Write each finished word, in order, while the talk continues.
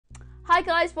Hi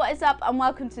guys, what is up and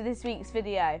welcome to this week's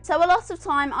video. So a lot of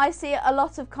time I see a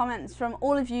lot of comments from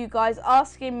all of you guys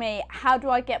asking me how do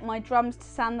I get my drums to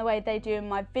sound the way they do in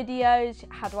my videos,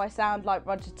 how do I sound like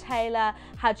Roger Taylor,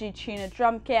 how do you tune a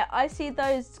drum kit. I see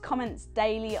those comments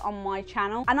daily on my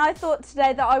channel and I thought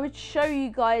today that I would show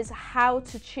you guys how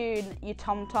to tune your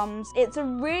tom-toms. It's a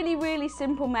really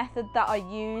simple method that I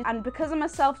use, and because I'm a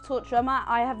self-taught drummer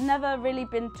I have never really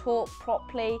been taught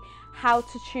properly how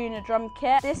to tune a drum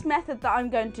kit. This method that I'm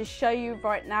going to show you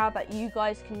right now that you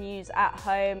guys can use at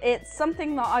home, it's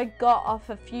something that I got off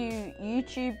a few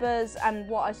YouTubers and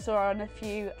what I saw on a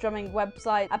few drumming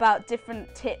websites about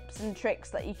different tips and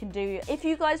tricks that you can do. If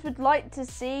you guys would like to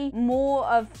see more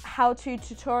of how-to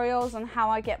tutorials on how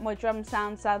I get my drum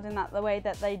sounding that the way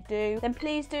that they do, then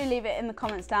please do leave it in the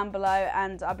comments down below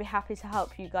and I'll be happy to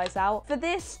help you guys out. For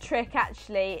this trick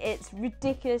actually, it's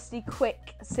ridiculously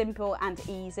quick, simple and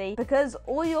easy, because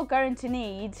all you're going to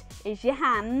need is your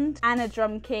hand and a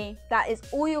drum key. That is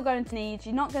all you're going to need.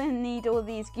 You're not going to need all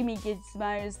these gimme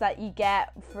gizmos that you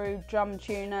get through drum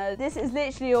tuners. This is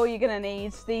literally all you're going to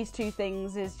need. These two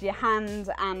things is your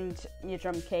hand and your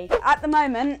drum key. At the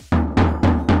moment,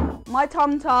 my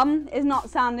tom-tom is not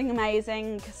sounding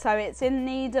amazing, so it's in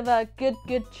need of a good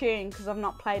tune because I've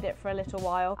not played it for a little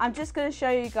while. I'm just going to show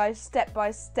you guys step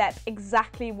by step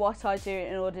exactly what I do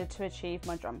in order to achieve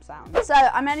my drum sound. So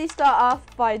I'm going to start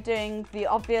off by doing the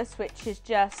obvious, which is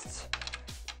just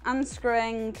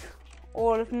unscrewing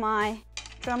all of my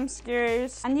drum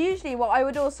screws. And usually what I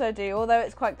would also do, although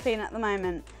it's quite clean at the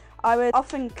moment, I would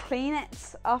often clean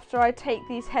it after I take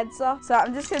these heads off. So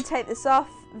I'm just going to take this off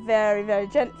very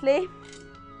gently,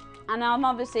 and I'm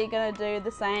obviously going to do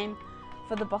the same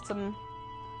for the bottom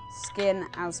skin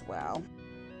as well.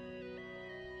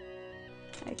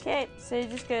 Okay, so you're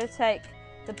just going to take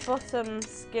the bottom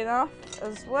skin off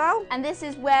as well, and this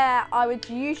is where I would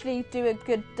usually do a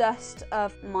good dust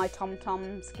of my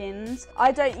tom-tom skins.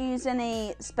 I don't use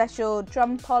any special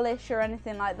drum polish or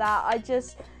anything like that. I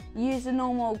just use a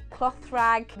normal cloth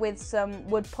rag with some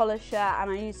wood polisher,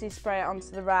 and I usually spray it onto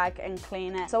the rag and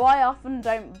clean it. So I often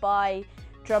don't buy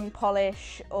drum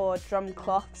polish or drum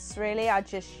cloths really. I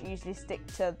just usually stick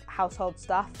to household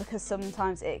stuff because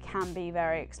sometimes it can be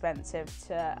very expensive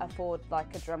to afford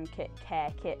like a drum kit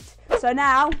care kit. So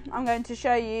now I'm going to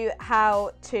show you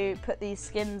how to put these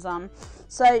skins on.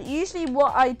 So usually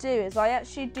what I do is I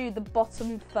actually do the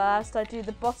bottom first. I do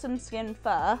the bottom skin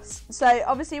first. So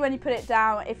obviously when you put it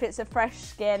down, if it's a fresh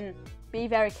skin, be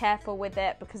very careful with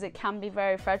it because it can be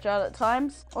very fragile at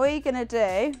times. All you're going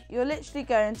to do, you're literally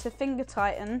going to finger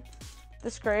tighten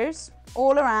the screws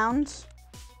all around.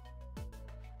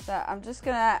 So I'm just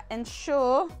going to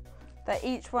ensure that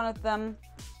each one of them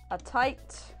are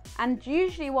tight. And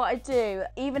usually what I do,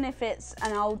 even if it's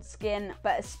an old skin,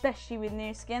 but especially with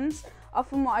new skins,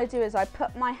 often what I do is I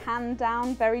put my hand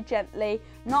down very gently,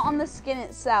 not on the skin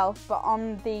itself, but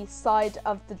on the side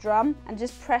of the drum, and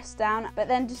just press down, but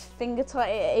then just finger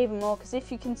tighten it even more, because if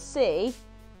you can see,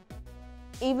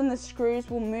 even the screws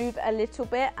will move a little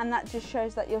bit, and that just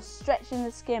shows that you're stretching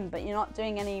the skin, but you're not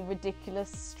doing any ridiculous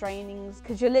strainings,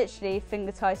 because you're literally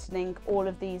finger tightening all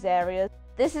of these areas.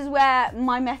 This is where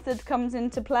my method comes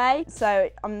into play. So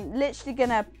I'm literally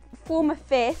gonna form a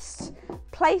fist,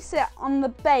 place it on the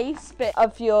base bit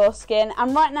of your skin,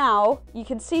 and right now you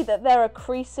can see that there are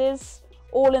creases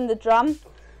all in the drum.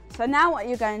 So now what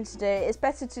you're going to do, it's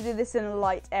better to do this in a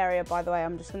light area, by the way,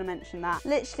 I'm just going to mention that.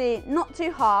 Literally not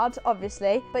too hard,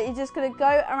 obviously, but you're just going to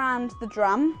go around the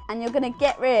drum and you're going to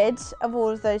get rid of all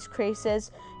of those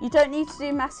creases. You don't need to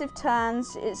do massive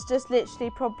turns, it's just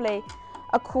literally probably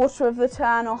a quarter of a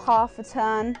turn or half a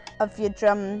turn of your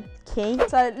drum key.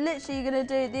 So literally you're going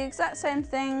to do the exact same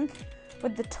thing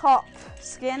with the top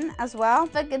skin as well.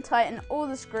 Finger tighten all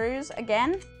the screws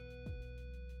again.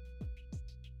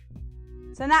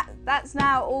 So that's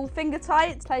now all finger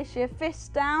tight. Place your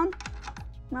fist down.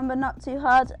 Remember, not too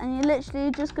hard, and you're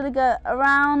literally just going to go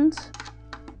around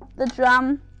the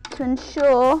drum to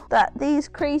ensure that these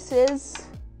creases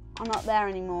are not there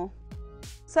anymore.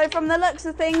 So from the looks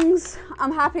of things,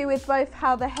 I'm happy with both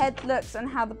how the head looks and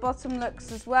how the bottom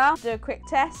looks as well. Do a quick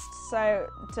test, so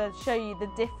to show you the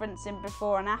difference in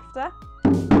before and after.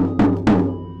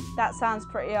 That sounds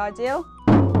pretty ideal.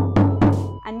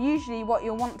 And usually what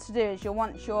you'll want to do is you'll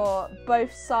want your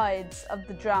both sides of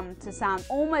the drum to sound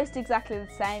almost exactly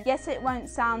the same. Yes, it won't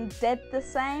sound dead the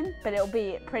same, but it'll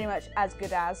be pretty much as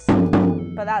good as.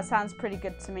 But that sounds pretty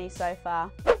good to me so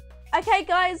far. Okay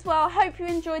guys, well, I hope you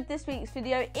enjoyed this week's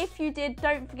video. If you did,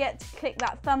 don't forget to click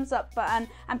that thumbs up button,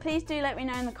 and please do let me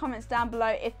know in the comments down below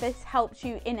if this helped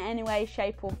you in any way,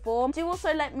 shape or form. Do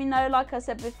also let me know, like I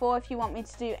said before, if you want me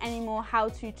to do any more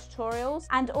how-to tutorials.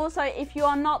 And also, if you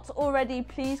are not already,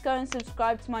 please go and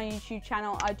subscribe to my YouTube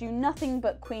channel. I do nothing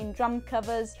but Queen drum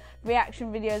covers,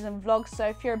 reaction videos and vlogs, so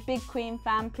if you're a big Queen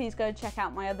fan, please go check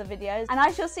out my other videos. And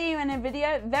I shall see you in a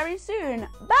video very soon.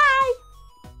 Bye!